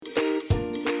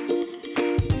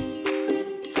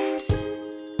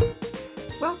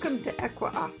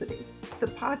Equiosity, the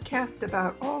podcast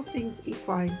about all things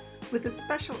equine with a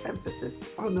special emphasis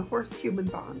on the horse-human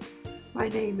bond. My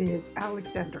name is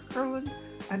Alexandra Kurland.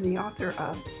 I'm the author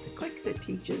of The Click That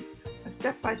Teaches, a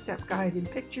step-by-step guide in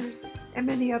pictures, and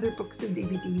many other books and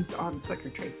DVDs on clicker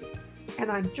training.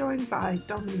 And I'm joined by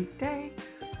Dominique Day,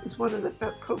 who's one of the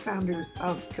co-founders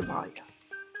of Cavalia.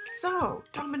 So,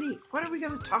 Dominique, what are we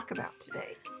going to talk about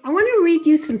today? I want to read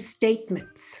you some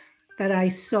statements that I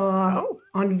saw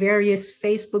on various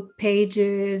Facebook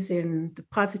pages in the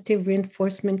positive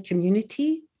reinforcement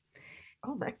community.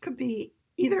 Oh, that could be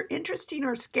either interesting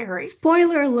or scary.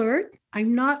 Spoiler alert,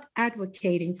 I'm not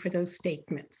advocating for those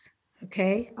statements,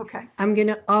 okay? Okay. I'm going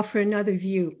to offer another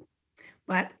view,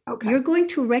 but you're going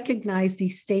to recognize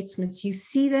these statements. You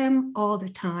see them all the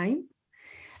time.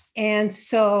 And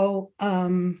so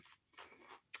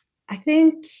I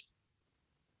think...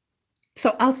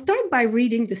 So I'll start by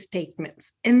reading the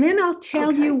statements, and then I'll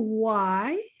tell you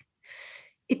why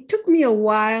it took me a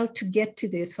while to get to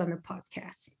this on a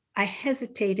podcast. I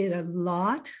hesitated a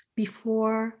lot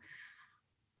before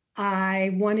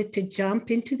I wanted to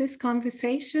jump into this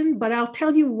conversation, but I'll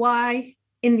tell you why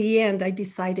in the end I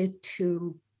decided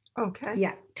to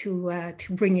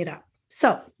bring it up.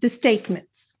 So the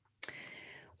statements.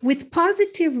 With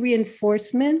positive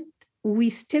reinforcement,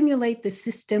 we stimulate the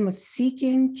system of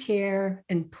seeking, care,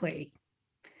 and play.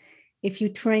 If you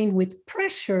train with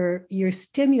pressure, you're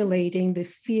stimulating the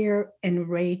fear and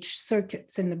rage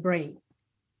circuits in the brain.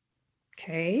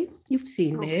 Okay, you've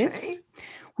seen this.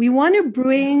 We want to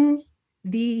bring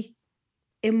the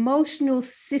emotional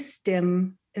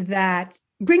system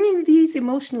bringing these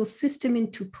emotional system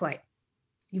into play.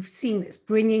 You've seen this,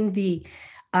 bringing the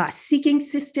seeking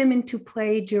system into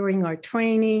play during our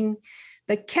training.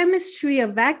 The chemistry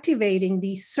of activating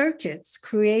these circuits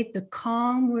create the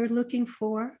calm we're looking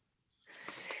for.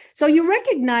 So you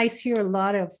recognize here a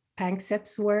lot of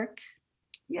Panksepp's work.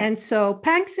 Yes. And so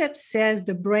Panksepp says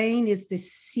the brain is the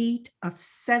seat of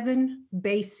 7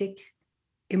 basic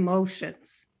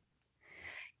emotions,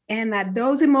 and that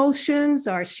those emotions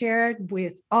are shared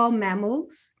with all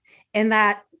mammals, and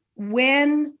that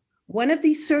when one of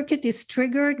these circuits is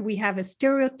triggered, we have a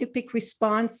stereotypic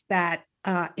response that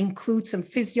include some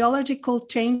physiological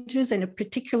changes and a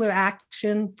particular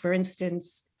action, for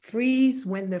instance, freeze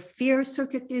when the fear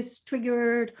circuit is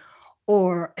triggered,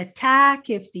 or attack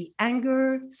if the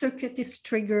anger circuit is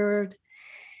triggered.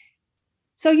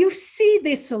 So you see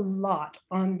this a lot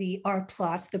on the R+,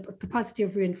 the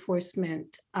positive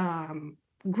reinforcement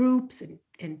groups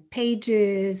and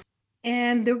pages.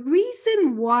 And the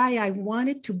reason why I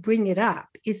wanted to bring it up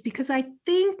is because I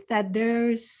think that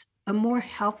there's a more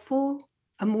helpful,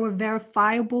 a more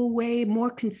verifiable way,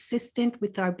 more consistent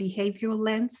with our behavioral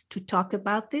lens to talk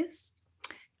about this.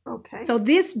 Okay. So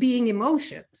this being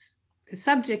emotions, the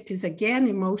subject is again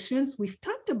emotions. We've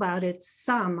talked about it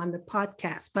some on the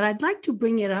podcast, but I'd like to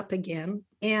bring it up again.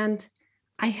 And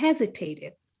I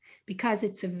hesitated because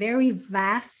it's a very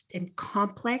vast and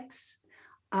complex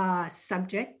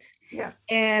subject. Yes.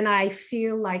 And I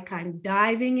feel like I'm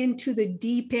diving into the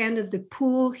deep end of the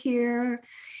pool here.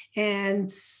 And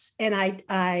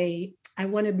I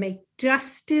want to make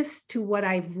justice to what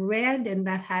I've read, and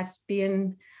that has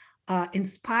been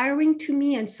inspiring to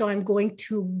me. And so I'm going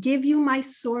to give you my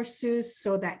sources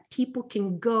so that people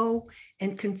can go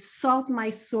and consult my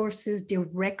sources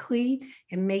directly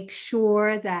and make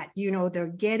sure that, they're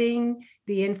getting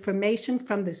the information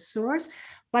from the source.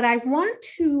 But I want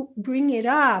to bring it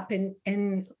up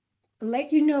and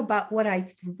let you know about what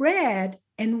I've read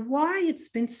and why it's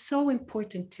been so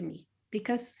important to me,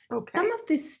 because some of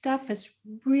this stuff has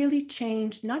really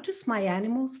changed, not just my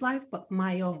animal's life, but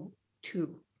my own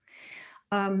too.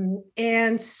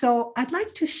 And so I'd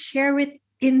like to share it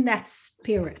in that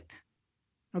spirit.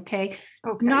 Okay.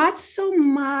 Not so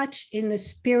much in the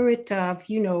spirit of,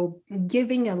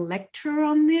 giving a lecture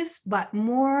on this, but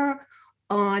more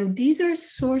on these are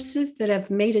sources that have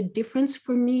made a difference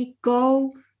for me.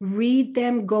 Go read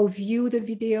them, go view the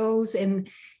videos,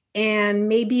 and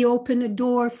maybe open a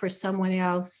door for someone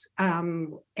else,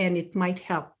 and it might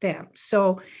help them.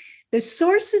 So the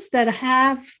sources there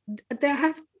have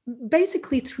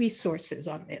basically 3 sources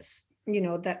on this,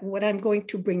 that what I'm going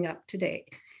to bring up today.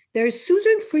 There's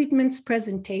Susan Friedman's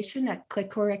presentation at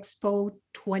Clicker Expo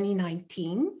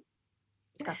 2019.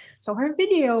 Yes. So her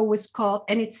video was called,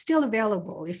 and it's still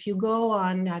available. If you go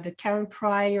on the Karen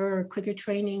Pryor Clicker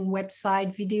Training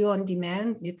website, video on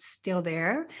demand, it's still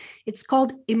there. It's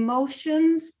called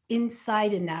Emotions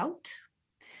Inside and Out.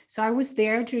 So I was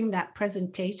there during that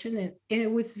presentation, and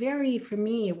it was for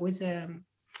me, it was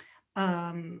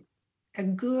a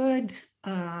good,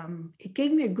 it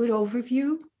gave me a good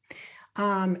overview.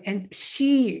 And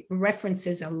she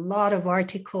references a lot of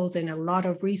articles and a lot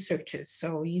of researches.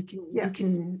 So you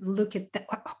can look at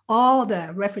all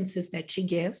the references that she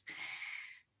gives.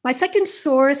 My second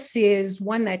source is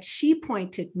one that she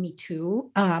pointed me to.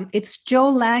 It's Joe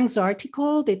Lang's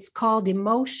article. It's called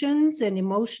Emotions and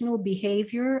Emotional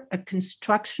Behavior, a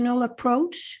Constructional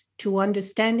Approach to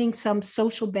Understanding Some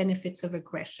Social Benefits of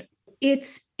Aggression.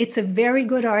 It's a very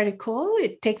good article.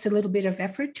 It takes a little bit of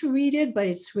effort to read it, but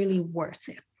it's really worth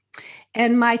it.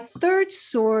 And my third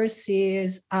source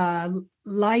is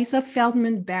Liza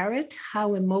Feldman Barrett,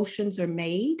 How Emotions Are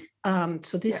Made.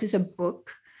 So this is a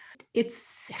book.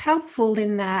 It's helpful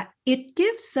in that it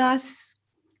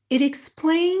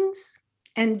explains,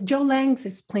 and Joe Lang's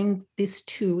explained this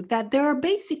too, that there are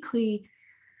basically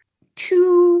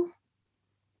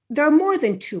there are more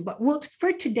than two, but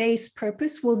for today's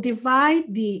purpose, we'll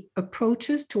divide the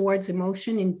approaches towards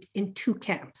emotion in two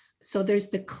camps. So there's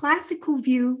the classical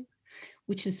view,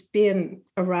 which has been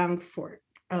around for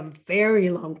a very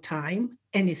long time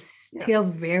and is still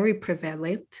very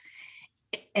prevalent,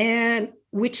 and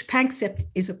which Panksepp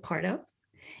is a part of.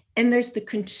 And there's the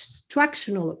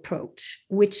constructional approach,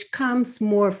 which comes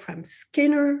more from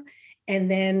Skinner,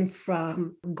 and then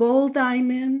from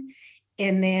Goldeiman,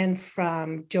 and then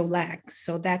from Joe Lang.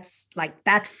 So that's like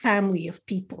that family of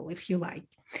people, if you like.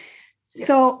 Yes.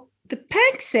 So the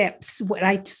Panksepps,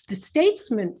 the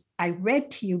statement I read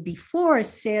to you before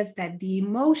says that the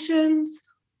emotions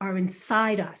are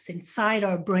inside us, inside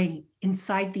our brain,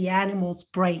 inside the animal's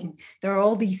brain. There are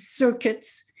all these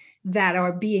circuits that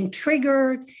are being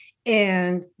triggered,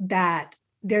 and that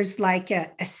there's like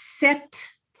a set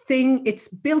thing. It's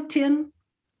built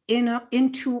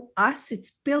into us.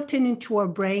 It's built into our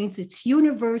brains. It's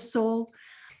universal.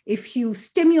 If you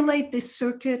stimulate this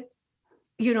circuit,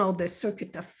 the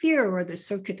circuit of fear or the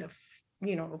circuit of,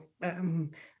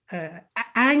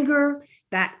 anger,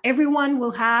 that everyone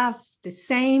will have the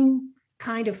same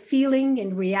kind of feeling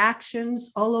and reactions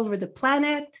all over the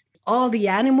planet, all the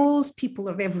animals, people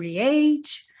of every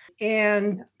age.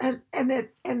 And then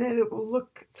it will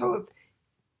look, so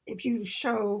if you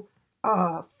show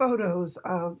photos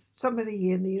of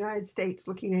somebody in the United States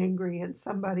looking angry and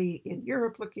somebody in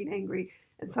Europe looking angry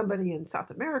and somebody in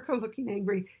South America looking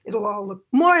angry, it'll all look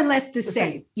more or less the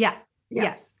same. Yeah.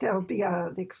 Yes, there'll be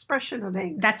the expression of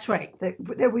anger. That's right.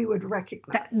 That we would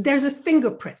recognize. There's a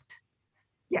fingerprint.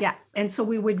 Yes. Yeah. And so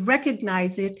we would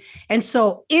recognize it. And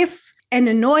so if an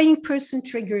annoying person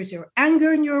triggers your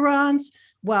anger neurons,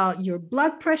 well, your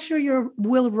blood pressure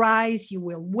will rise, you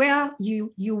will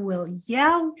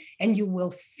yell, and you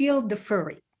will feel the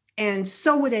fury. And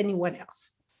so would anyone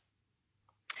else.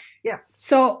 Yes.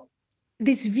 So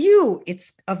this view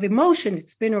of emotion,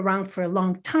 it's been around for a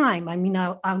long time. I mean,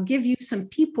 I'll give you some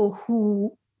people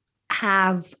who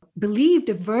have believed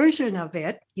a version of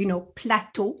it,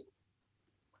 Plato.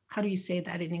 How do you say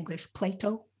that in English?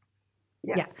 Plato?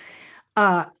 Yes.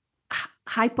 Yeah.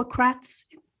 Hippocrates,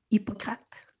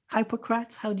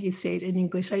 how do you say it in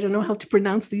English? I don't know how to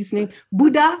pronounce these names.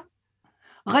 Buddha.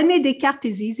 René Descartes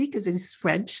is easy because it's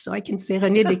French, so I can say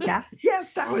René Descartes.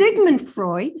 Yes, Sigmund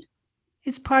Freud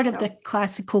is part of the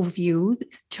classical view.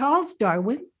 Charles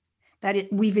Darwin, that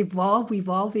we've evolved,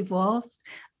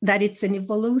 that it's an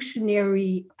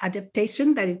evolutionary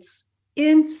adaptation, that it's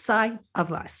inside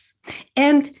of us.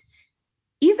 And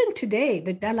even today,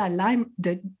 the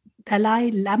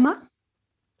Dalai Lama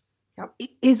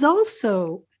is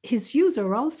also, his views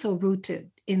are also rooted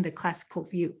in the classical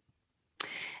view.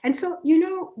 And so,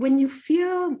 when you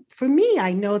feel, for me,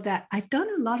 I know that I've done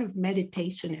a lot of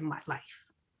meditation in my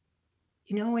life,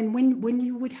 and when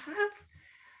you would have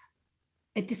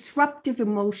a disruptive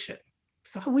emotion,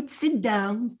 so I would sit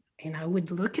down and I would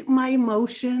look at my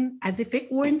emotion as if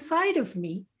it were inside of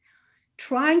me,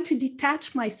 trying to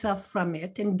detach myself from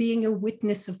it and being a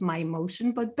witness of my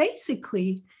emotion. But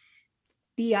basically,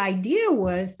 the idea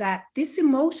was that this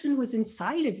emotion was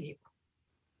inside of you.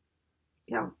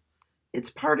 Yeah. It's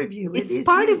part of you. It's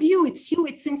part of you. It's you.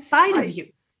 It's inside of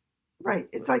you. Right.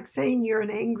 It's like saying you're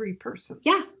an angry person.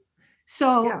 Yeah.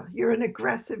 So you're an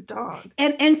aggressive dog.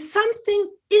 And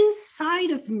something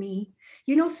inside of me,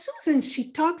 Susan,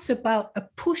 she talks about a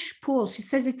push-pull. She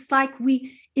says it's like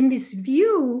in this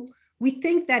view, we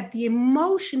think that the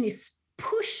emotion is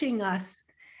pushing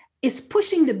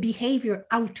the behavior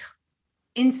out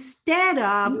instead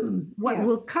of what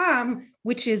will come,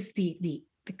 which is the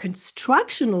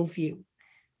constructional view,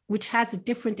 which has a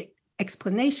different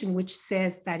explanation, which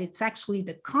says that it's actually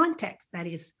the context that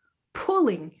is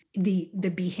pulling the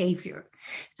behavior.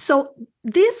 So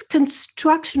this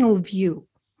constructional view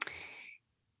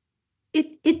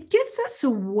it gives us a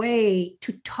way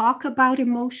to talk about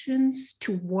emotions,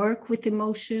 to work with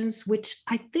emotions, which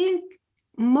I think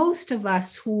most of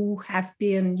us who have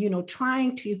been,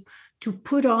 trying to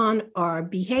put on our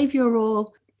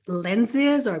behavioral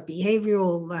lenses, our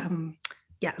behavioral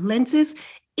lenses,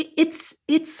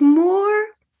 it's more,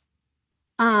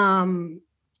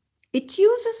 it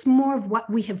uses more of what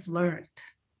we have learned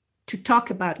to talk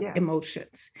about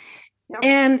emotions. Yep.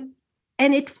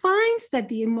 And it finds that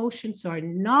the emotions are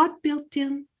not built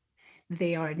in,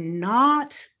 they are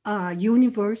not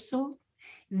universal,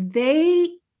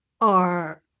 they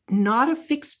are not a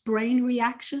fixed brain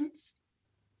reactions.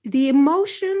 The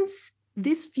emotions,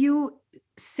 this view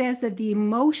says that the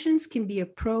emotions can be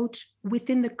approached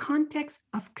within the context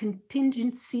of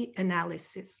contingency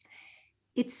analysis.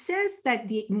 It says that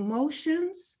the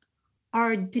emotions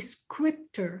are a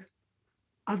descriptor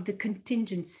of the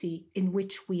contingency in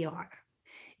which we are.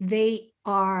 They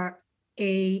are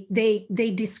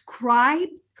they describe,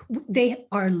 they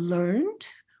are learned.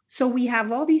 So we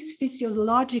have all these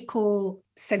physiological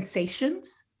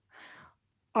sensations.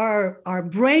 Our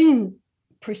brain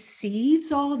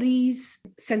perceives all these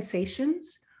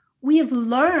sensations. We have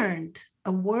learned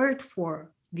a word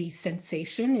for these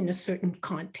sensations in a certain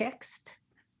context.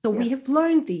 So we have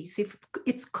learned these. If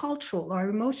it's cultural, our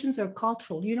emotions are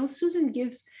cultural. Susan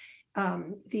gives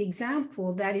the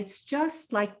example that it's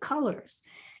just like colors.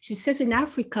 She says in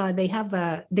Africa, they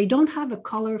don't have a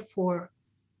color for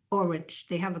orange.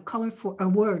 They have a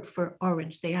word for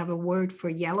orange. They have a word for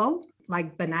yellow,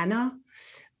 like banana,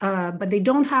 but they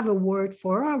don't have a word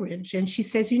for orange. And she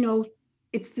says,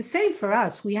 it's the same for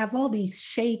us. We have all these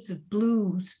shades of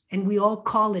blues and we all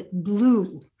call it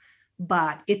blue,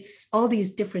 but it's all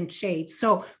these different shades.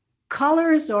 So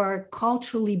colors are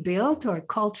culturally built or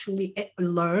culturally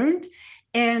learned,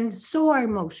 and so are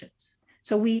emotions.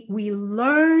 So we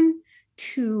learn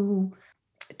to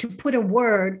put a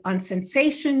word on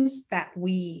sensations that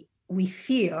we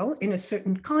feel in a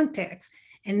certain context.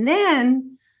 And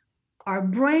then our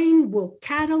brain will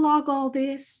catalog all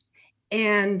this,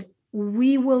 and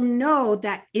we will know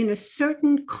that in a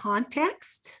certain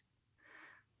context,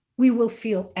 we will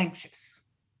feel anxious.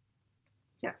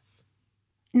 Yes.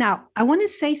 Now, I want to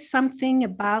say something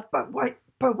about... But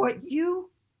what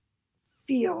you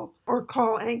feel or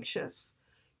call anxious,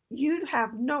 you'd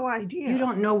have no idea. You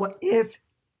don't know what... If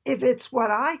it's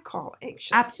what I call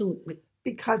anxious. Absolutely.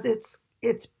 Because it's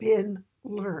been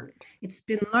learned. It's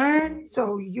been learned.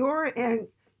 So your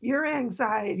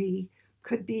anxiety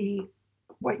could be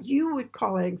what you would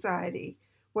call anxiety,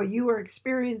 what you are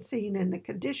experiencing and the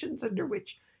conditions under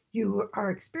which you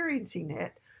are experiencing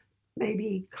it may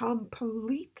be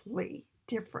completely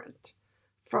different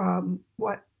from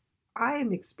what I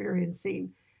am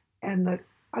experiencing and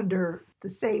under the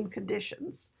same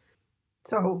conditions.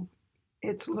 So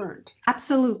it's learned.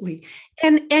 Absolutely.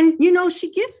 And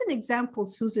she gives an example,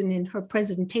 Susan, in her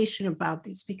presentation about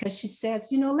this, because she says,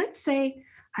 let's say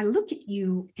I look at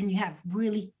you and you have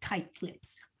really tight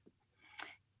lips.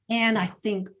 And I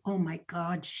think, oh my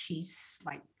God, she's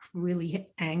like really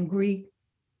angry.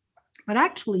 But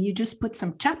actually, you just put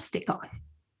some chapstick on.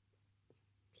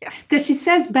 Yeah. Because she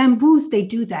says bamboos, they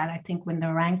do that, I think, when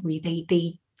they're angry.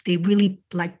 They really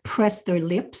like press their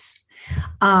lips.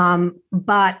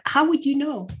 But how would you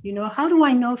know? How do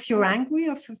I know if you're angry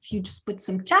or if you just put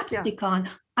some chapstick on?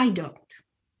 I don't.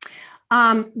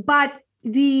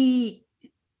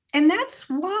 And that's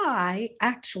why,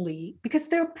 actually, because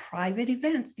they're private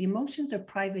events, the emotions are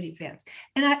private events.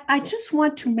 And I just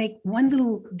want to make one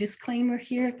little disclaimer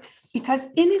here, because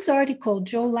in his article,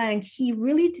 Joe Layng, he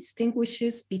really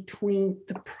distinguishes between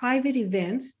the private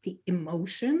events, the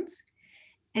emotions,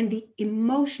 and the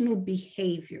emotional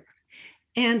behavior.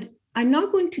 And I'm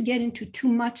not going to get into too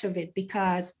much of it,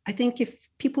 because I think if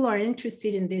people are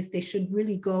interested in this, they should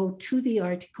really go to the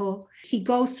article. He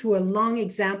goes through a long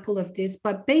example of this,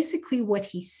 but basically what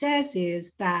he says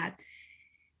is that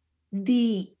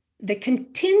the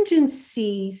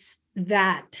contingencies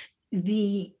that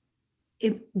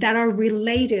are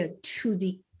related to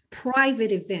the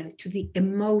private event, to the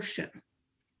emotion,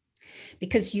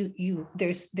 because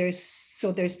there's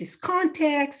this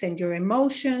context and your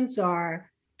emotions are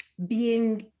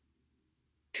being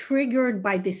triggered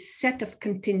by this set of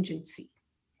contingency.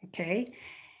 Okay.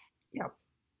 Yep.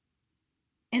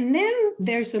 And then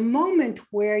there's a moment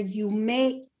where you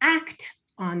may act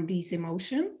on these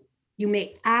emotions. You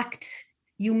may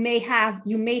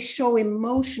show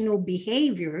emotional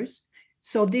behaviors.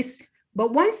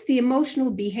 But once the emotional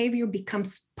behavior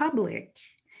becomes public,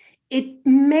 it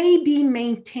may be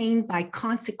maintained by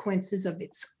consequences of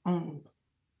its own.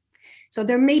 So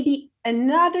there may be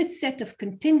another set of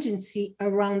contingency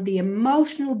around the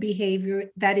emotional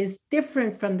behavior that is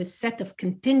different from the set of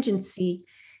contingency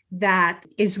that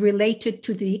is related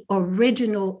to the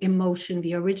original emotion,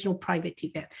 the original private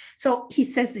event. So he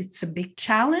says it's a big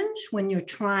challenge when you're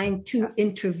trying to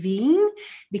intervene,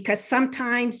 because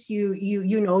sometimes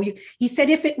he said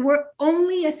if it were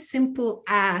only as simple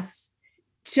as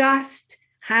just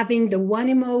having the one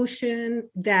emotion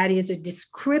that is a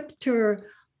descriptor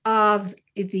of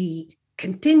the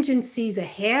contingencies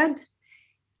ahead,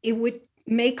 it would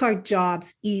make our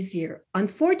jobs easier.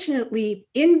 Unfortunately,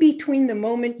 in between the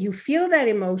moment you feel that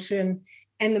emotion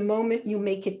and the moment you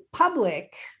make it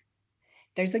public,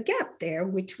 there's a gap there,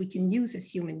 which we can use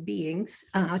as human beings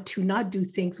to not do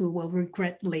things we will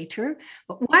regret later.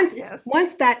 But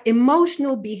once that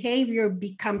emotional behavior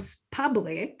becomes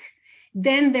public,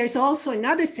 then there's also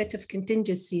another set of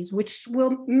contingencies which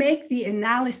will make the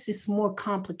analysis more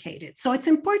complicated. So it's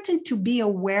important to be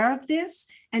aware of this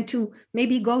and to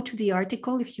maybe go to the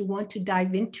article if you want to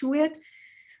dive into it.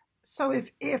 So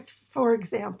if for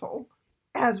example,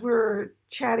 as we're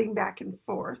chatting back and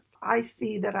forth, I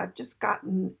see that I've just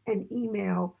gotten an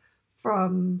email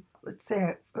from, let's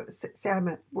say I'm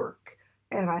at work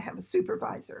and I have a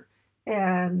supervisor.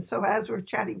 And so as we're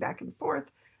chatting back and forth,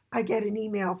 I get an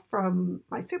email from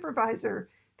my supervisor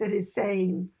that is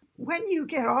saying, when you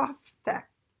get off that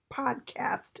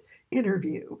podcast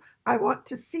interview, I want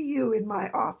to see you in my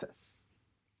office.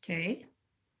 Okay.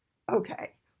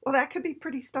 Well, that could be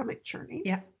pretty stomach churning.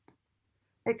 Yeah.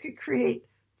 It could create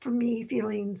for me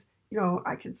feelings,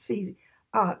 I could see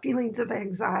feelings of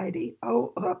anxiety.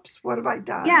 Oh, oops, what have I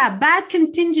done? Yeah, bad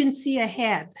contingency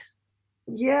ahead.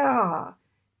 Yeah.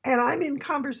 And I'm in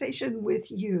conversation with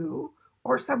you,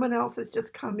 or someone else has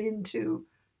just come into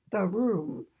the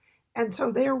room. And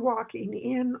so they're walking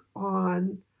in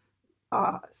on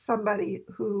somebody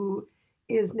who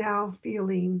is now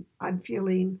I'm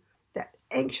feeling that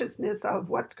anxiousness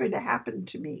of what's going to happen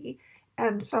to me.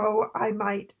 And so I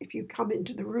might, if you come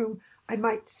into the room, I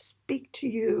might speak to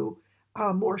you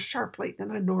more sharply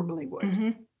than I normally would.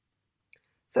 Mm-hmm.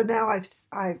 So now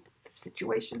the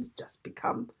situation's just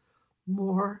become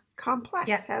more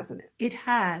complex, hasn't it? It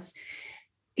has.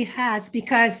 It has,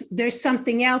 because there's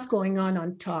something else going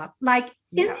on top. Like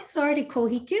in this article,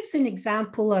 he gives an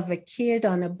example of a kid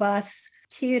on a bus,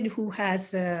 kid who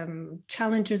has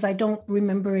challenges. I don't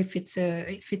remember if it's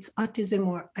autism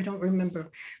or I don't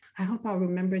remember. I hope I'll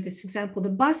remember this example. The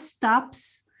bus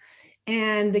stops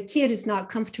and the kid is not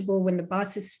comfortable when the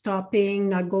bus is stopping,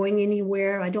 not going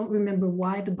anywhere. I don't remember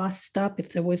why the bus stopped,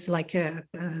 if there was like a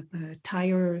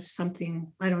tire or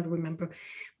something. I don't remember.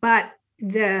 But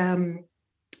the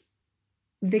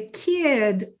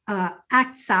kid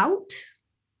acts out.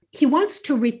 He wants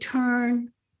to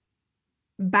return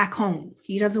back home.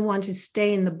 He doesn't want to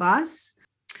stay in the bus.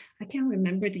 I can't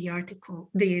remember the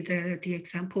article, the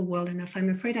example well enough. I'm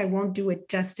afraid I won't do it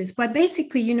justice. But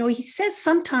basically, he says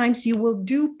sometimes you will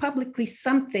do publicly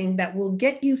something that will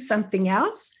get you something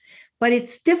else, but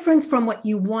it's different from what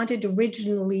you wanted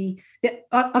originally.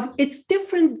 It's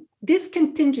different. This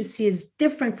contingency is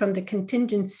different from the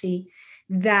contingency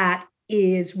that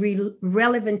is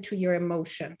relevant to your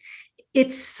emotion.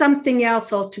 It's something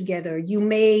else altogether. You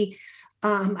may,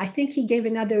 I think he gave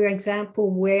another example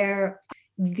where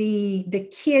the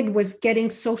kid was getting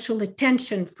social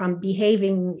attention from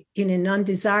behaving in an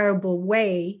undesirable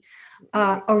way.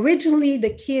 Originally,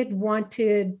 the kid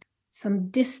wanted some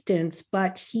distance,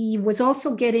 but he was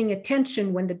also getting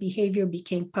attention when the behavior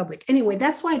became public. Anyway,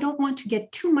 that's why I don't want to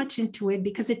get too much into it,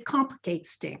 because it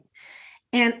complicates things.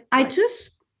 And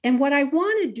And what I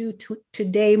want to do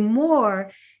today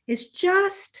more is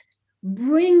just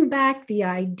bring back the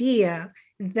idea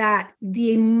that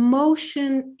the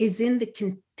emotion is in the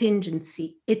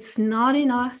contingency. It's not in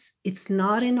us. It's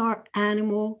not in our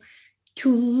animal.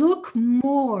 To look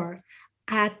more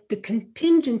at the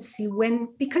contingency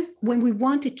because when we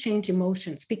want to change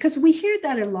emotions, because we hear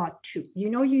that a lot too.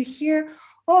 You hear,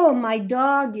 oh, my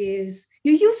dog is,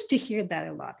 you used to hear that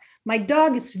a lot. My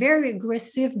dog is very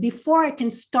aggressive. Before I can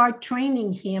start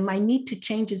training him, I need to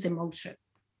change his emotion.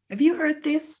 Have you heard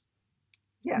this?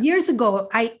 Yes. Years ago,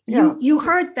 you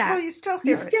heard that. Well, you still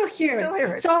hear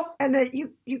it. So, and that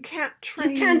you can't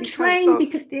train. You can't train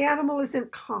because the animal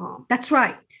isn't calm. That's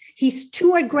right. He's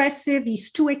too aggressive. He's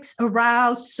too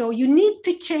aroused. So you need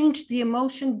to change the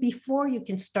emotion before you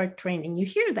can start training. You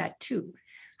hear that too.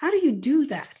 How do you do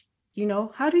that?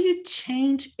 How do you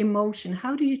change emotion?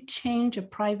 How do you change a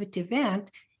private event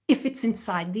if it's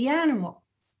inside the animal?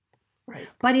 Right.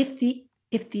 But if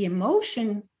the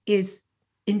emotion is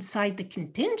inside the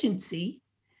contingency,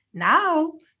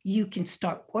 Now you can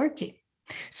start working.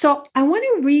 So I want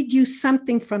to read you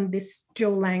something from this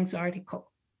Joe Lang's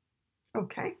article.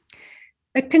 Okay.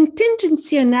 A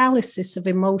contingency analysis of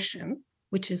emotion,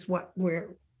 which is what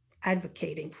we're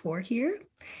advocating for here,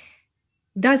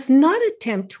 does not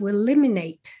attempt to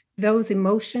eliminate those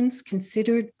emotions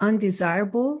considered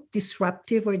undesirable,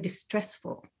 disruptive, or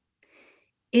distressful.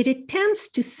 It attempts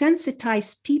to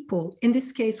sensitize people. In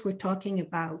this case, we're talking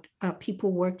about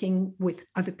people working with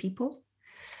other people.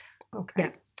 Okay.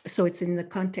 Yeah. So it's in the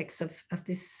context of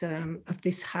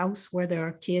this house where there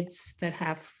are kids that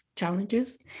have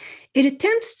challenges. It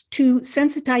attempts to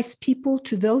sensitize people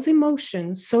to those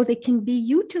emotions so they can be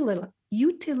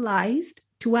utilized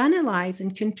to analyze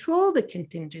and control the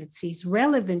contingencies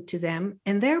relevant to them,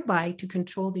 and thereby to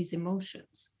control these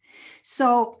emotions.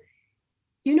 So,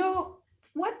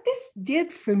 what this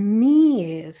did for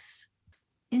me is,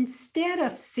 instead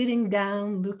of sitting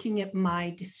down looking at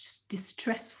my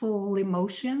distressful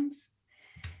emotions,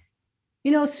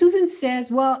 Susan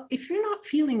says, well, if you're not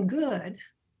feeling good,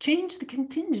 change the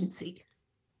contingency.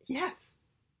 Yes.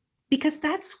 Because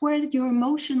that's where your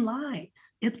emotion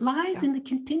lies. It lies in the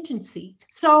contingency.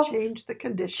 So change the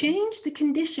conditions. Change the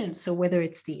conditions. So whether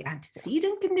it's the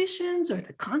antecedent conditions or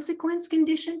the consequence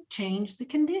condition, change the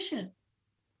condition.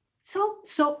 So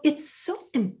it's so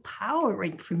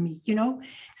empowering for me,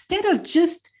 instead of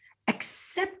just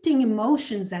accepting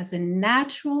emotions as a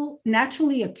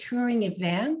naturally occurring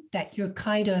event that you're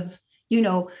kind of,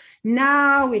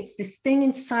 now it's this thing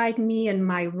inside me and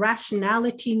my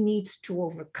rationality needs to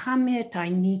overcome it. I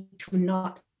need to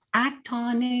not act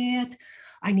on it.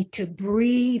 I need to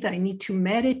breathe. I need to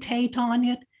meditate on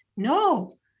it.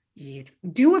 No. You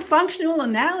do a functional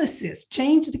analysis,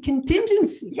 change the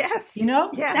contingency. Yes.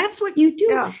 Yes. That's what you do.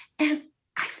 Yeah. And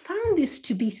I found this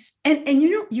to be, and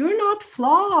you're not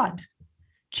flawed.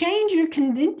 Change your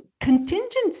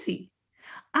contingency.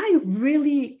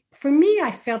 For me,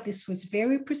 I felt this was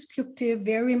very prescriptive,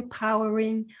 very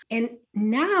empowering. And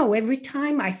now every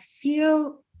time I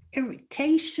feel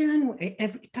irritation,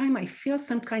 every time I feel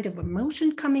some kind of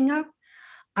emotion coming up,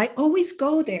 I always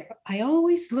go there. I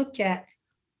always look at,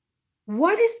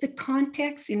 what is the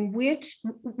context in which,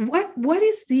 what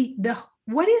is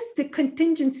the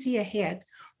contingency ahead?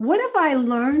 What have I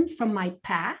learned from my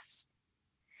past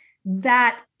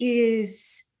that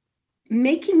is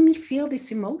making me feel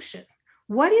this emotion?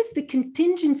 What is the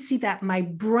contingency that my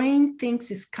brain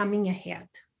thinks is coming ahead?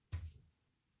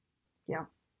 Yeah.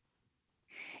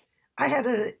 I had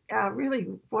a really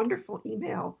wonderful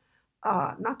email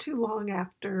not too long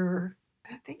after,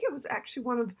 I think it was actually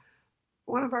one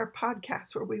of our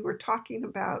podcasts where we were talking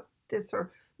about this,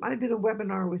 or might have been a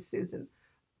webinar with Susan,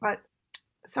 but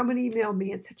someone emailed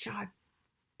me and said, I've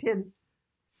been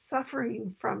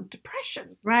suffering from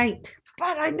depression. Right.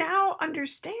 But I now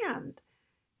understand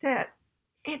that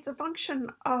it's a function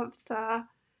of the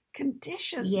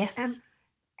conditions. Yes.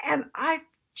 And I've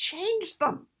changed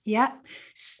them. Yeah.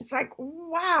 It's like,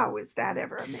 wow, is that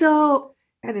ever amazing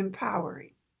and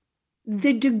empowering?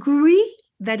 The degree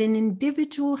that an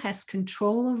individual has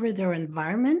control over their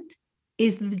environment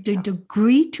is the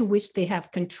degree to which they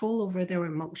have control over their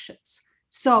emotions.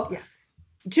 So yes,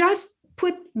 just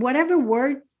put whatever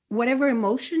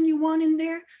emotion you want in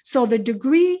there. So the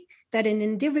degree that an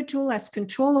individual has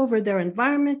control over their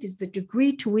environment is the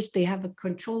degree to which they have a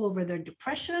control over their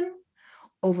depression,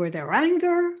 over their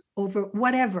anger, over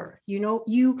whatever, Right.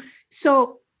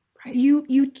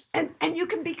 And you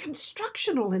can be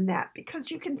constructional in that,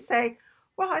 because you can say,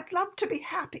 well, I'd love to be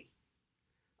happy.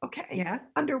 Okay. Yeah.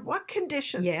 Under what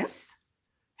conditions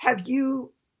have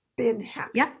you been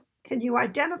happy? Yeah. Can you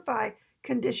identify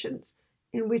conditions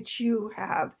in which you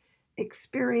have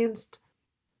experienced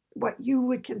what you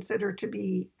would consider to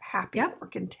be happy or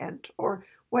content, or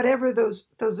whatever those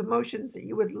emotions that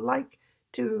you would like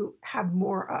to have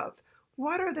more of?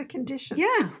 What are the conditions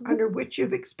under which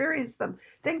you've experienced them?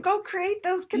 Then go create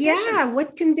those conditions. Yeah,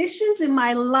 what conditions am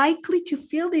I likely to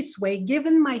feel this way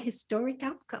given my historic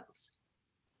outcomes?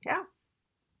 Yeah.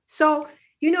 So,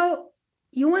 you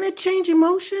want to change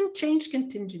emotion, change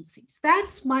contingencies.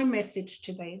 That's my message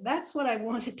today. That's what I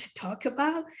wanted to talk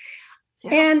about.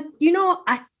 Yeah. And,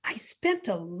 I spent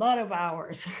a lot of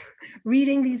hours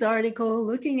reading these articles,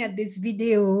 looking at this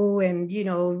video, and,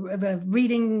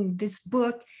 reading this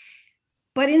book.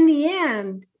 But in the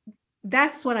end,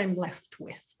 that's what I'm left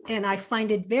with. And I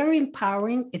find it very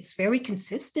empowering. It's very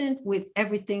consistent with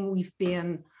everything we've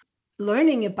been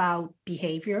learning about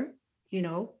behavior,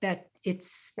 that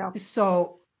it's,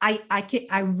 so I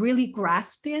really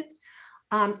grasp it.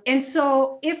 And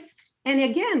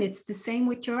again, it's the same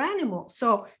with your animal.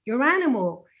 So your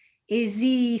animal Is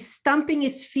he stumping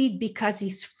his feet because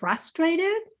he's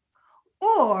frustrated?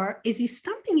 Or is he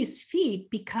stumping his feet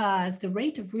because the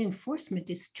rate of reinforcement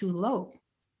is too low?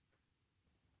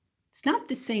 It's not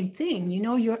the same thing.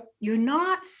 You're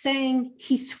not saying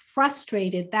he's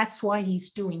frustrated, that's why he's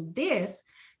doing this.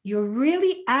 You're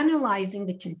really analyzing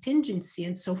the contingency.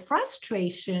 And so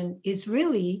frustration is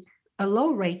really a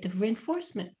low rate of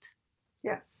reinforcement.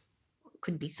 Yes.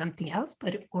 Could be something else,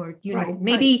 but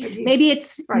maybe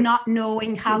it's not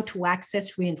knowing how to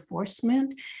access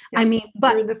reinforcement. Yeah,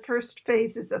 but you're in the first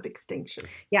phases of extinction.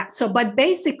 Yeah. So, but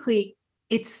basically,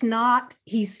 he's not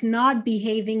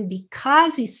behaving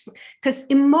because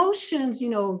emotions,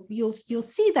 you'll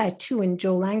see that too in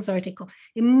Joe Lang's article.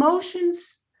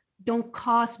 Emotions don't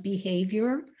cause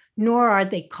behavior, nor are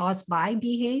they caused by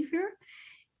behavior.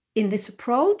 In this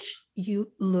approach,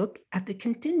 you look at the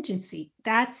contingency.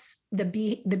 That's the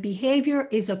behavior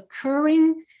is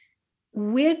occurring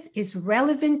with, is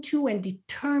relevant to, and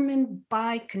determined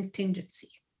by contingency.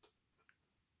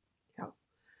 Yeah.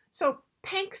 So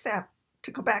Panksepp,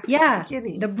 to go back to the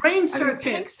beginning, the brain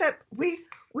circuits. Panksepp,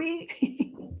 we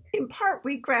in part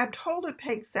we grabbed hold of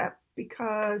Panksepp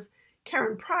because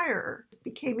Karen Pryor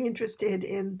became interested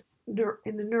in the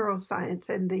neuroscience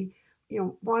and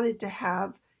wanted to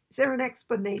have. Is there an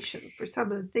explanation for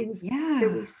some of the things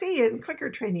that we see in clicker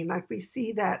training? Like we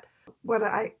see that what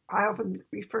I often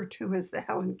refer to as the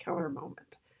Helen Keller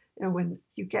moment. When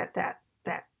you get that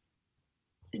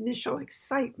initial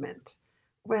excitement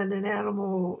when an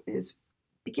animal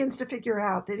begins to figure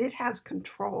out that it has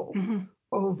control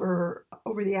over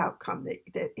the outcome,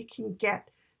 that it can get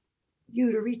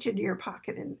you to reach into your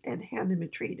pocket and hand him a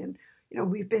treat. And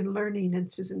we've been learning, and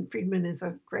Susan Friedman is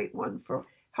a great one for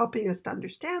helping us to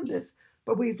understand this,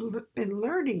 but we've been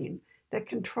learning that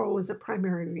control is a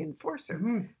primary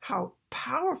reinforcer, how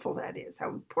powerful that is, how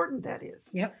important that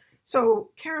is. Yep.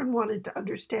 So Karen wanted to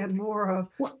understand more of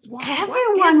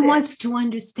everyone wants to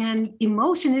understand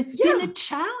emotion. It's been a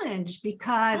challenge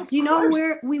because,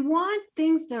 we want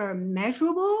things that are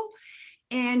measurable.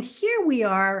 And here we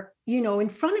are, in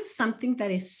front of something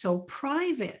that is so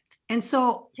private. And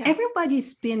so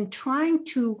everybody's been trying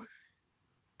to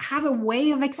have a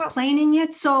way of explaining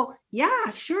it. So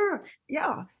sure.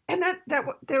 Yeah. And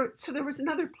there was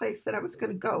another place that I was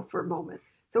going to go for a moment.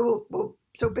 So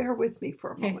so bear with me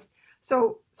for a moment.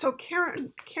 So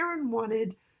Karen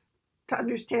wanted to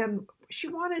understand, she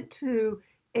wanted to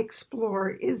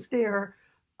explore, is there,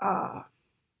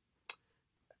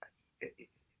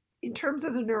 in terms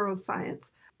of the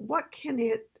neuroscience, what can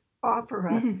it offer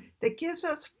us that gives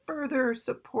us further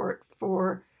support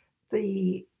for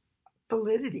the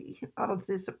validity of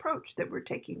this approach that we're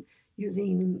taking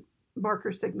using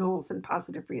marker signals and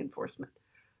positive reinforcement?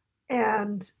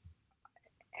 And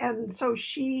so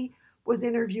she was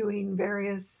interviewing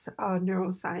various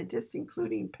neuroscientists,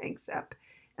 including Panksepp,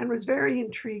 and was very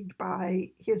intrigued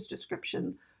by his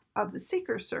description of the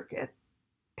seeker circuit.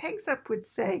 Panksepp would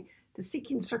say the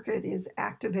seeking circuit is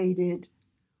activated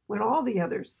when all the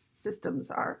other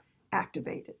systems are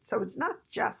activated. So it's not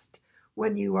just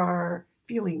when you are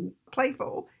feeling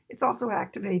playful, it's also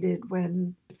activated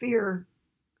when fear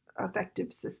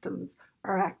affective systems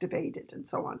are activated and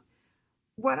so on.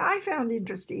 What I found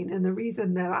interesting, and the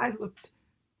reason that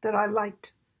I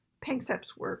liked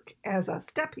Panksepp's work as a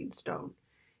stepping stone,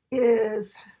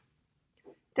 is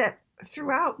that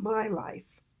throughout my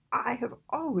life, I have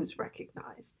always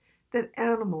recognized that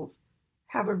animals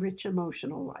have a rich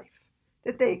emotional life,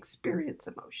 that they experience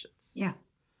emotions. Yeah.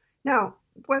 Now,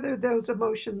 whether those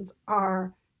emotions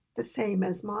are the same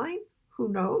as mine, who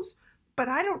knows? But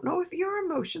I don't know if your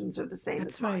emotions are the same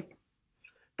as mine.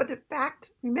 But the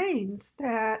fact remains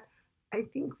that I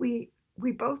think we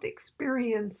both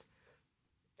experience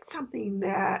something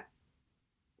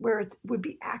where it would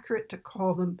be accurate to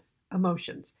call them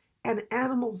emotions, and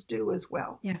animals do as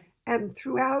well. Yeah. And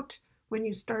throughout, when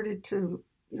you started to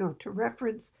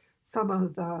reference some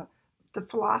of the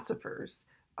philosophers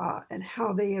and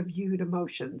how they have viewed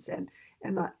emotions and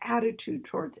the attitude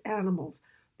towards animals,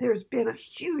 there's been a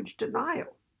huge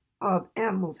denial of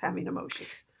animals having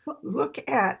emotions. Look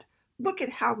at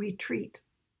how we treat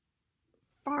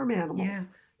farm animals,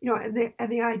 and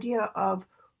the idea of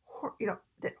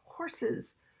that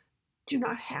horses do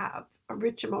not have a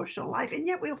rich emotional life, and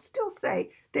yet we'll still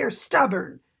say they're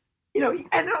stubborn, and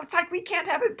it's like we can't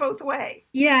have it both ways.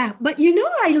 Yeah, but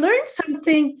I learned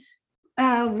something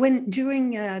when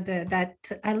during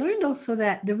that I learned also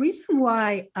that the reason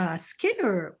why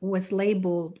Skinner was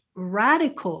labeled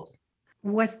radical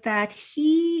was that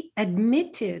he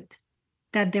admitted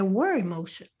that there were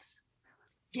emotions.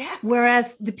 Yes.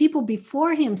 whereas the people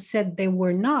before him said they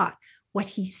were not. What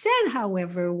he said,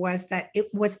 however, was that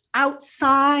it was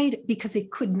outside because it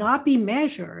could not be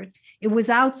measured. It was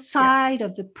outside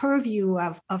of the purview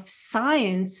of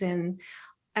science.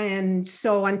 And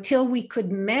so until we could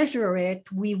measure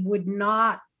it, we would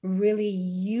not really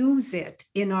use it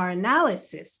in our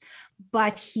analysis.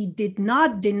 But he did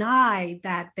not deny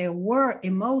that there were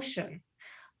emotion.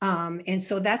 And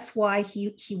so that's why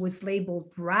he was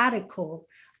labeled radical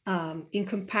in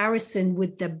comparison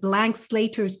with the blank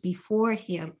slaters before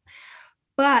him.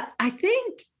 But I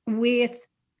think with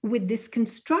this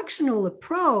constructional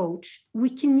approach, we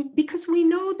can, because we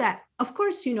know that, of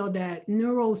course, the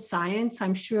neuroscience,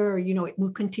 I'm sure, it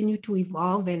will continue to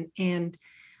evolve and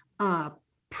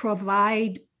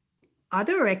provide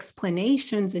other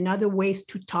explanations and other ways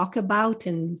to talk about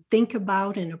and think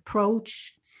about and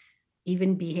approach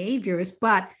even behaviors.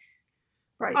 But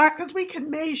right, because we can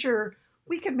measure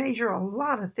a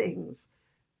lot of things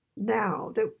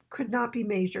now that could not be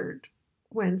measured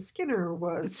when Skinner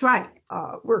was that's right.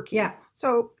 Working. Yeah.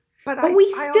 So, but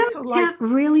we still can't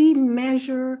really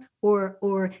measure,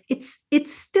 or it's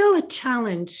still a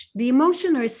challenge. The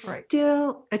emotion are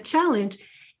still a challenge.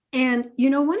 And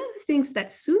one of the things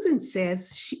that Susan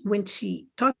says when she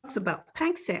talks about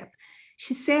Panksepp,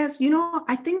 she says,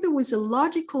 I think there was a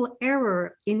logical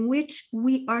error in which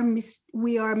we are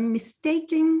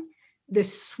mistaking the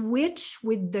switch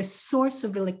with the source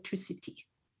of electricity.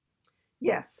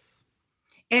 Yes.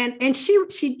 And she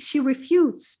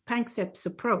refutes Panksepp's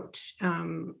approach,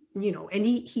 and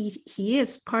he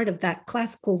is part of that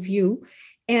classical view.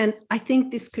 And I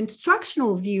think this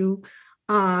constructional view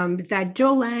that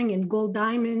Joe Lang and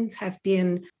Golddiamond have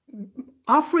been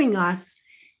offering us,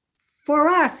 for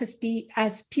us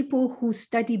as people who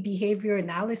study behavior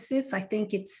analysis, I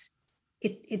think it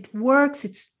works.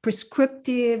 It's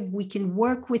prescriptive. We can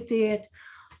work with it.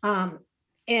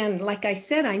 And like I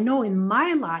said, I know in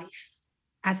my life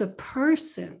as a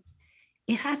person,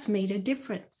 it has made a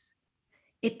difference.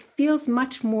 It feels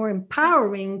much more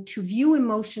empowering to view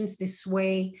emotions this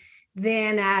way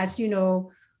than as,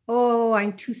 oh,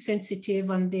 I'm too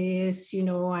sensitive on this,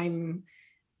 no,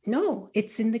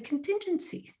 it's in the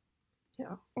contingency.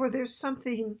 Yeah. Or there's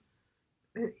something,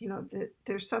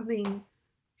 there's something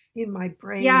in my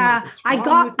brain. Yeah, I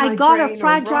got a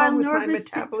fragile nervous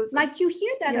system. Like you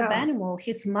hear that of animal.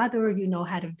 His mother,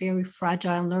 had a very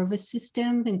fragile nervous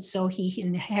system, and so he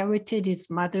inherited his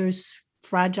mother's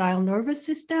fragile nervous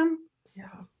system. Yeah,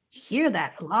 you hear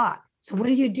that a lot. So what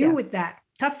do you do with that?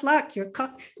 Tough luck. You're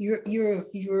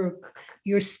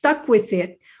stuck with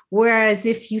it. Whereas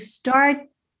if you start,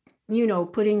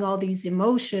 putting all these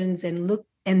emotions and look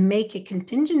and make a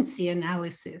contingency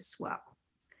analysis, well,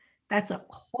 that's a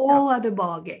whole other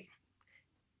ballgame.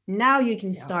 Now you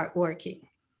can start working.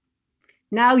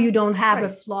 Now you don't have a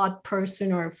flawed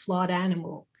person or a flawed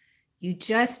animal. You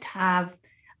just have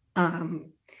the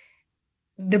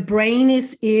brain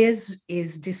is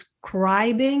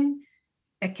describing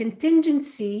a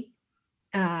contingency,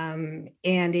 and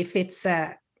if it's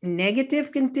a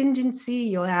negative contingency,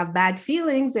 you'll have bad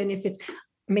feelings, and if it's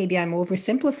maybe I'm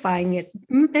oversimplifying it,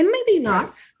 and maybe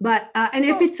not, but and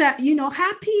if it's a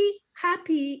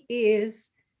happy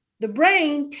is the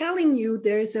brain telling you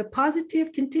there's a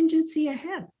positive contingency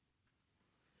ahead.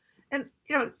 And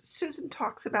Susan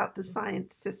talks about the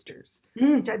science sisters,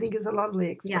 which I think is a lovely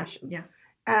expression. Yeah.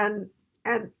 And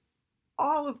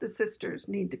all of the sisters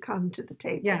need to come to the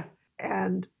table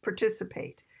and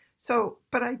participate. So,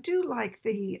 but I do like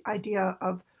the idea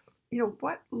of,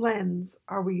 what lens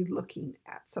are we looking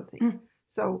at something?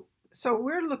 So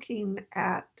we're looking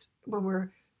at, when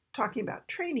we're talking about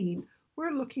training,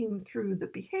 we're looking through the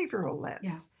behavioral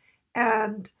lens.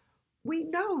 And we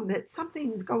know that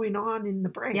something's going on in the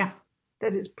brain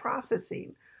that is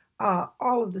processing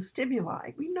all of the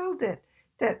stimuli. We know that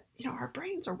our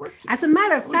brains are working. As a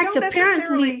matter of fact,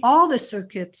 apparently all the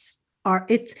circuits are,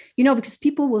 because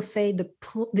people will say the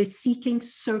seeking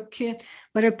circuit,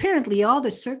 but apparently all the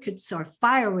circuits are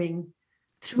firing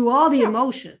through all the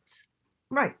emotions.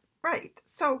 Right.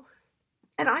 So,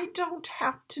 and I don't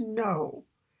have to know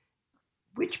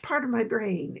which part of my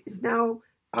brain is now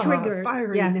triggered,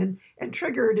 firing and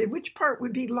triggered, and which part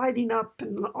would be lighting up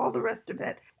and all the rest of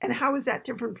it. And how is that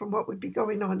different from what would be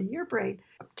going on in your brain?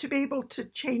 To be able to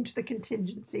change the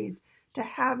contingencies to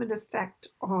have an effect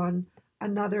on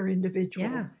another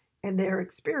individual and their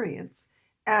experience.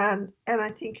 And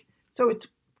I think, so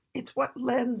it's what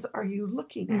lens are you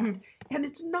looking at? And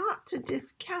it's not to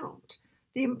discount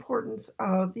the importance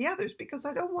of the others, because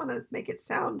I don't want to make it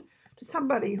sound to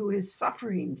somebody who is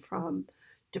suffering from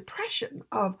depression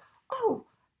of, oh,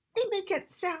 they make it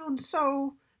sound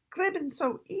so glib and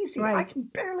so easy. I Right. can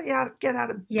barely get out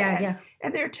of Yeah, bed, yeah,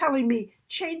 and they're telling me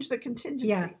change the yeah,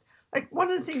 contingencies. Like one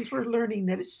of the things we're learning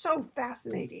that is so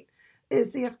fascinating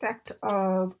is the effect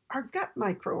of our gut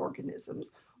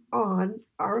microorganisms on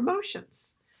our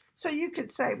emotions. So you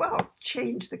could say, well,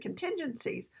 change the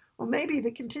contingencies. Well, maybe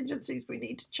the contingencies we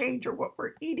need to change are what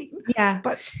we're eating, yeah.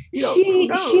 but who She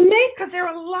knows? made, Because there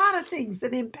are a lot of things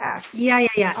that impact. yeah, yeah,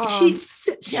 yeah. Um,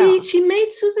 yeah, She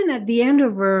made, Susan, at the end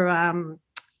of her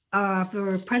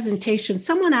presentation.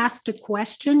 Someone asked a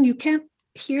question. You can't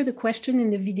hear the question in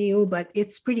the video, but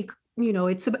it's pretty.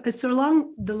 It's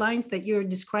along the lines that you're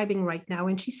describing right now.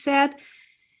 And she said,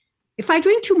 if I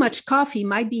drink too much coffee,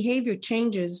 my behavior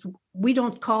changes. We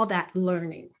don't call that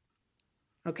learning.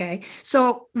 Okay.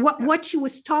 So yeah, what she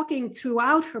was talking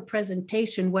throughout her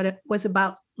presentation, what it was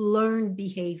about learned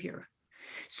behavior.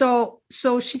 So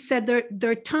she said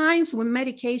there are times when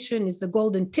medication is the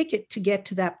golden ticket to get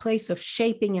to that place of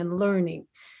shaping and learning.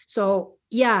 So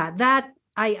yeah, that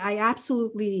I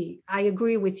absolutely I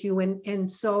agree with you. And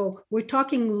so we're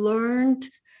talking learned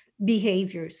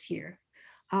behaviors here.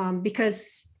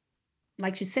 Because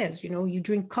like she says, you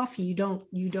drink coffee, you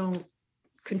don't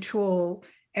control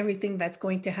everything that's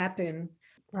going to happen.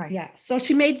 right. Yeah. So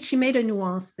she made a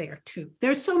nuance there too.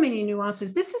 There's so many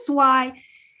nuances. This is why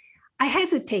I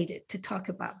hesitated to talk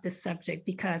about this subject,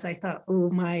 because I thought, oh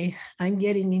my, I'm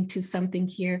getting into something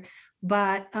here.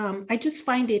 But I just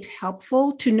find it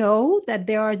helpful to know that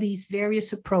there are these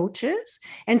various approaches.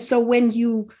 And so when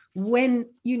you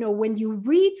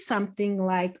read something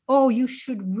like, oh, you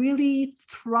should really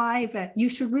you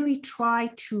should really try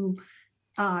to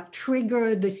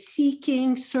trigger the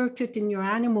seeking circuit in your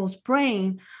animal's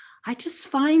brain, I just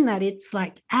find that it's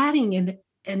like adding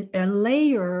a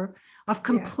layer of Yes.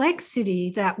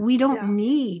 complexity that we don't Yeah.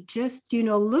 need. Just,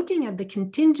 looking at the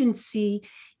contingency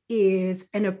is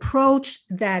an approach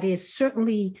that is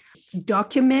certainly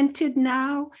documented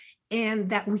now and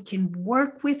that we can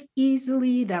work with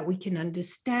easily, that we can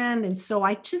understand. And so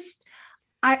I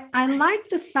Right. like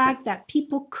the fact that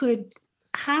people could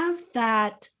have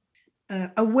that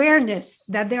awareness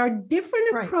that there are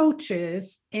different Right.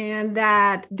 approaches, and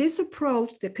that this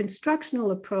approach, the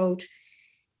constructional approach,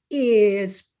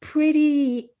 is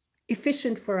pretty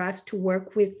efficient for us to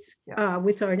work Yeah.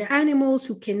 with our animals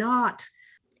who cannot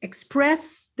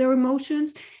express their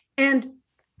emotions. And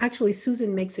actually,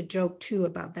 Susan makes a joke too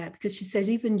about that, because she says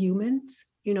even humans,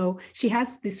 she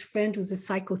has this friend who's a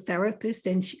psychotherapist,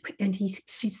 and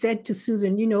she said to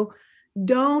Susan,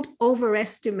 don't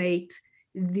overestimate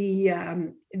the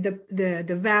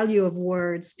value of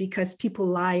words, because people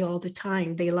lie all the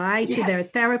time. They lie to their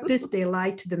Yes. therapist, they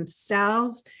lie to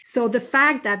themselves. So the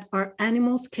fact that our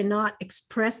animals cannot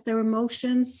express their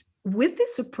emotions with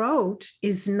this approach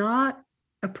is not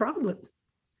a problem,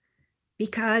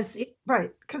 because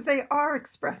Right. Because they are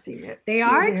expressing it they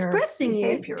through are their expressing it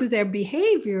to behavior. their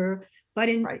behavior.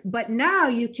 Right. But now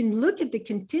you can look at the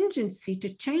contingency to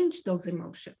change those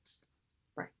emotions.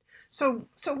 Right. So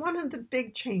one of the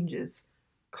big changes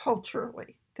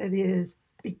culturally that is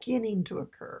beginning to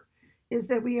occur is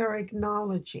that we are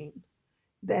acknowledging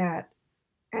that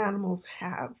animals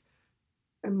have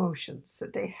emotions,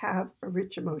 that they have a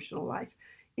rich emotional life.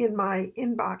 In my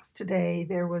inbox today,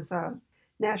 there was a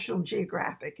National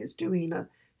Geographic is doing a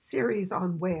series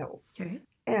on whales, Okay.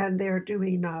 and they're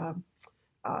doing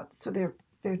so they're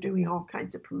doing all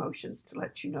kinds of promotions to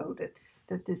let you know that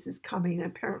this is coming.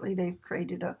 Apparently, they've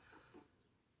created a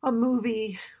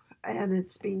movie, and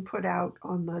it's being put out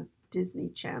on the Disney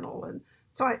Channel. And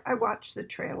so I watched the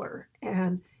trailer,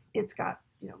 and it's got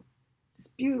this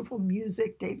beautiful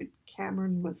music. David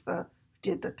Cameron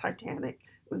did the Titanic,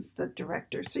 was the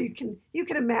director. So you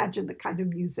can imagine the kind of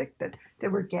music that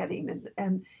we're getting,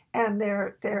 and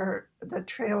the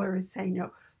trailer is saying,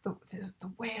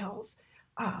 the whales,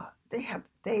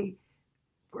 they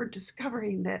were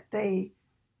discovering that they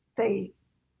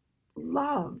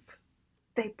love,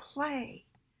 they play,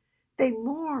 they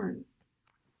mourn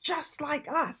just like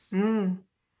us. Mm,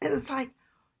 And it's like,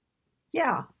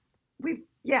 yeah,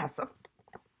 yes,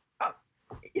 uh,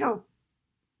 you know,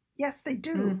 yes, they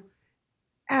do. mm.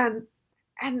 And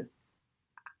and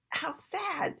how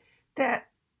sad that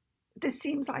this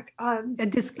seems like A a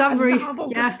discovery. novel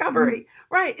Yeah. Mm, discovery,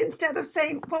 right? Instead of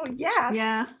saying, well, yes,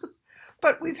 yeah.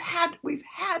 but we've had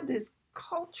this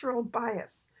cultural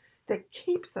bias that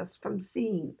keeps us from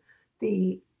seeing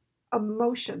the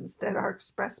emotions that are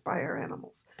expressed by our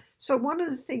animals. So one of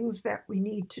the things that we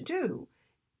need to do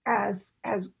as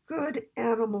good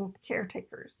animal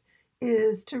caretakers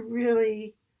is to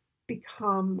really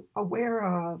become aware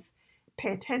of,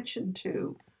 pay attention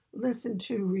to listen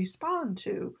to, respond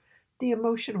to the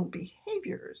emotional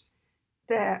behaviors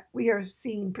that we are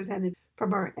seeing presented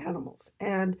from our animals,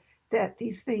 and that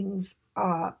these things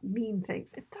mean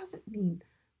things. It doesn't mean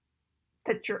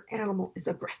that your animal is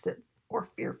aggressive or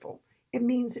fearful. It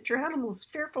means that your animal is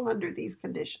fearful under these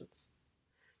conditions.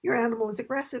 Your animal is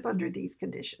aggressive under these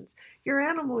conditions. Your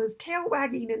animal is tail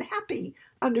wagging and happy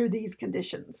under these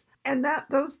conditions. And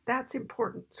that's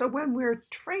important. So when we're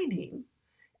training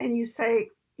and you say,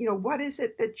 what is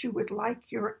it that you would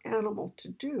like your animal to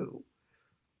do?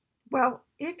 Well,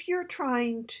 if you're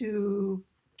trying to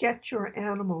get your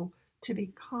animal to be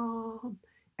calm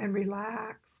and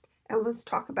relaxed, and let's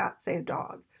talk about, say, a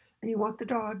dog, and you want the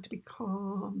dog to be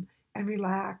calm and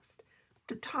relaxed,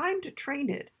 the time to train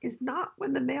it is not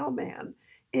when the mailman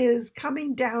is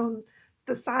coming down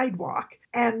the sidewalk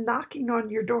and knocking on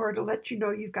your door to let you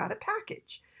know you've got a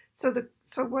package. So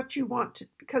what you want to,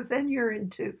 because then you're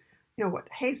into what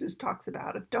Jesus talks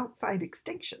about of don't fight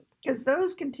extinction, because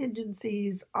those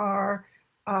contingencies are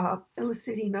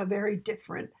eliciting a very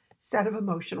different set of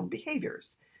emotional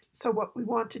behaviors. So what we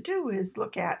want to do is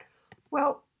look at,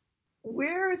 well,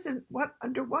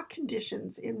 under what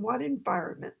conditions, in what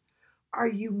environment are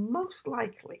you most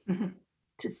likely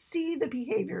to see the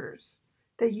behaviors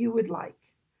that you would like?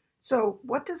 So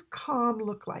what does calm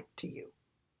look like to you?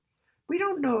 We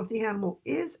don't know if the animal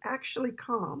is actually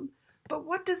calm, but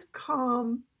what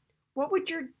would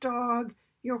your dog,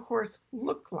 your horse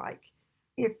look like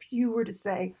if you were to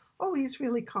say, oh, he's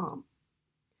really calm?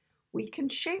 We can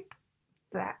shape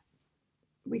that.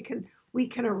 We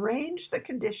can arrange the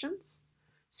conditions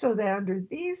so that under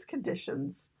these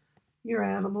conditions, your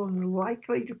animal is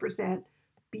likely to present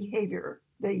behavior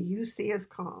that you see as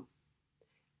calm.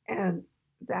 And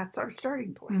that's our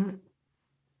starting point. Mm-hmm.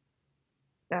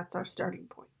 That's our starting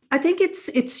point. I think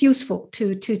it's useful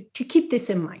to keep this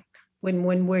in mind when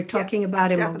we're talking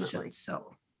about emotions. Definitely.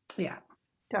 So, yeah.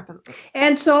 Definitely.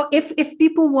 And so if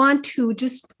people want to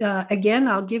just, again,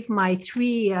 I'll give my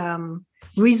 3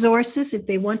 resources if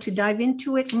they want to dive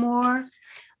into it more.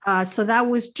 So that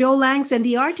was Joe Lang's, and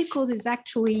the articles is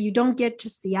actually, you don't get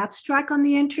just the abstract on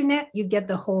the internet, you get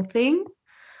the whole thing.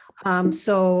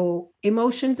 So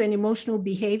Emotions and Emotional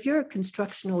Behavior,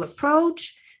 Constructional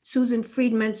Approach, Susan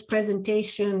Friedman's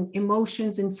presentation,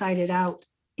 Emotions Inside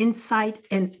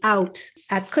and Out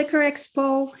at Clicker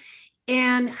Expo,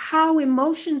 and how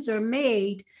emotions are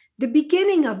made. The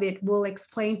beginning of it will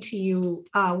explain to you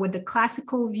what the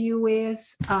classical view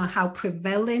is, how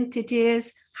prevalent it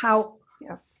is, how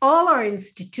all our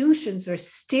institutions are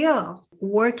still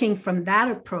working from that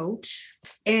approach.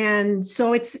 And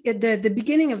so it's the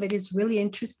beginning of it is really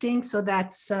interesting. So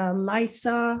that's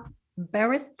Lisa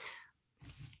Barrett.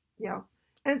 Yeah,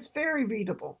 and it's very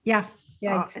readable. Yeah.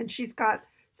 And she's got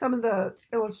some of the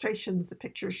illustrations, the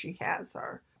pictures she has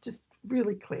are just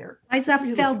really clear. Lisa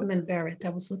Feldman Barrett. I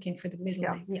was looking for the middle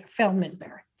name. Yeah, Feldman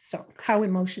Barrett. So how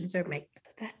emotions are made.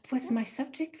 That was my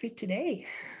subject for today.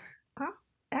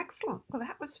 Excellent. Well,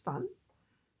 that was fun.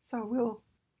 So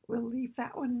we'll leave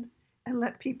that one and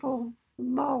let people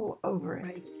mull over it.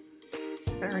 Right.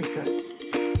 Very good.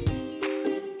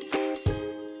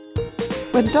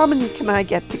 When Dominique and I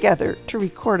get together to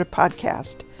record a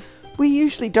podcast, we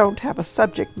usually don't have a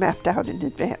subject mapped out in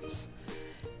advance.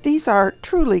 These are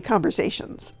truly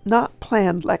conversations, not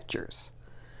planned lectures.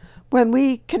 When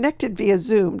we connected via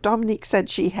Zoom, Dominique said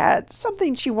she had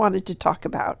something she wanted to talk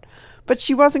about, but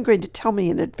she wasn't going to tell me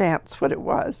in advance what it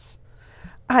was.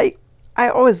 I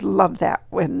always love that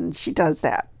when she does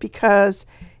that, because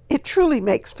it truly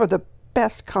makes for the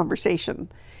best conversation,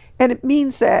 and it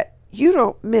means that you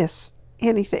don't miss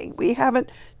anything. We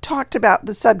haven't talked about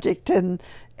the subject and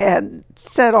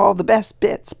said all the best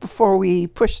bits before we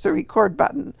push the record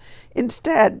button.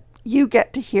 Instead, you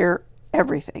get to hear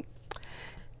everything.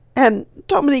 And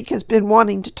Dominique has been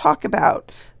wanting to talk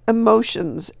about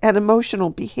emotions and emotional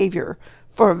behavior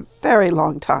for a very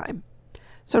long time.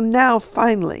 So now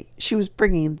finally she was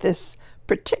bringing this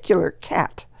particular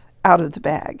cat out of the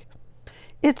bag.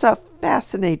 It's a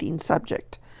fascinating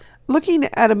subject. Looking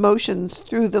at emotions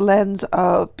through the lens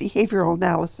of behavioral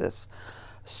analysis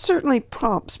certainly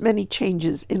prompts many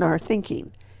changes in our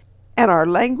thinking and our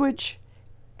language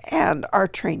and our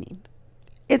training.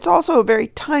 It's also a very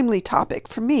timely topic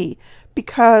for me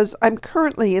because I'm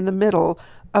currently in the middle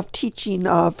of teaching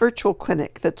a virtual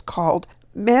clinic that's called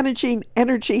Managing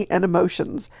Energy and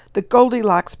Emotions, the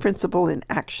Goldilocks Principle in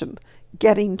Action,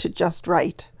 Getting to Just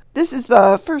Right. This is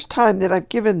the first time that I've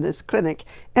given this clinic,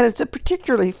 and it's a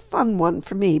particularly fun one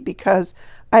for me because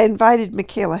I invited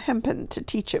Michaela Hempen to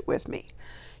teach it with me.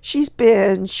 She's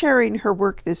been sharing her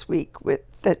work this week with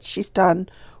that she's done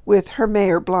with her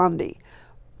mare, Blondie.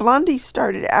 Blondie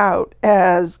started out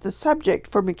as the subject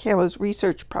for Michaela's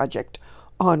research project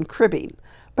on cribbing,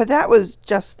 but that was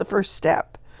just the first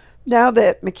step. Now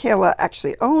that Michaela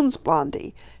actually owns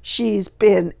Blondie, she's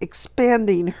been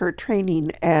expanding her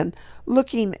training and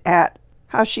looking at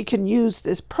how she can use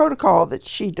this protocol that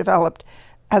she developed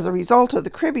as a result of the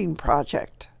cribbing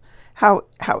project, how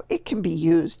it can be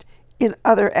used in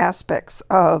other aspects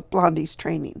of Blondie's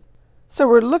training. So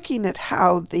we're looking at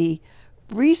how the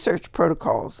research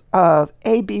protocols of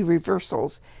A-B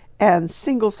reversals and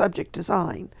single subject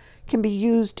design can be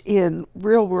used in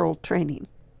real-world training.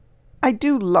 I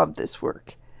do love this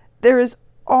work. There is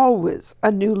always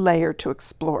a new layer to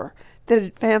explore that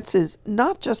advances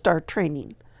not just our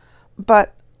training,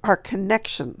 but our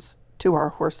connections to our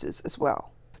horses as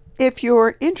well. If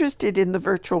you're interested in the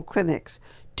virtual clinics,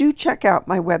 do check out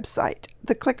my website,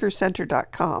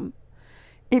 theclickercenter.com.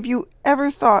 If you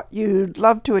ever thought you'd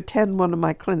love to attend one of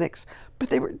my clinics, but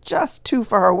they were just too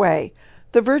far away,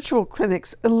 the virtual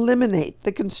clinics eliminate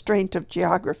the constraint of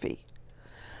geography.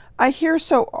 I hear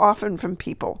so often from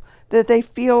people that they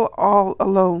feel all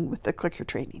alone with the clicker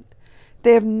training.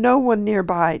 They have no one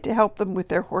nearby to help them with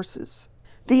their horses.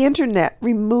 The internet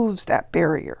removes that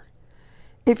barrier.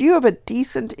 If you have a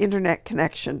decent internet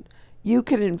connection, you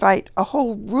can invite a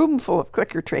whole room full of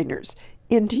clicker trainers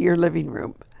into your living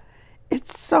room.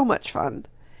 It's so much fun.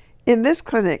 In this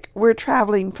clinic, we're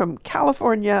traveling from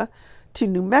California to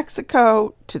New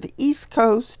Mexico to the East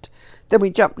Coast. Then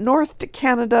we jump north to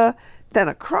Canada, then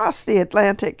across the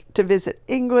Atlantic to visit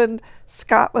England,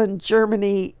 Scotland,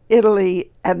 Germany,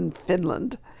 Italy, and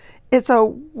Finland. It's a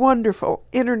wonderful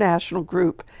international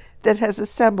group that has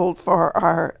assembled for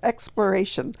our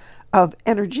exploration of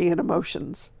energy and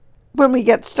emotions. When we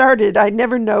get started, I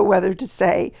never know whether to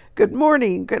say good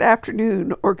morning, good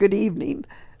afternoon, or good evening.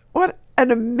 What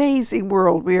an amazing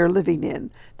world we are living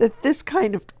in, that this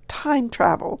kind of time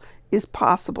travel is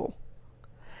possible.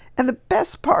 And the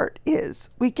best part is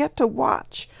we get to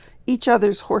watch each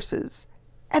other's horses,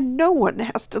 and no one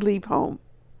has to leave home.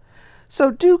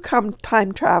 So do come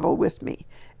time travel with me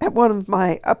at one of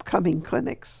my upcoming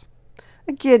clinics.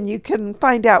 Again, you can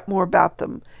find out more about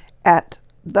them at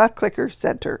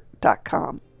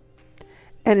theclickercenter.com.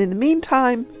 And in the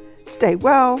meantime, stay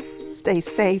well, stay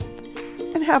safe,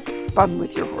 and have fun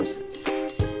with your horses.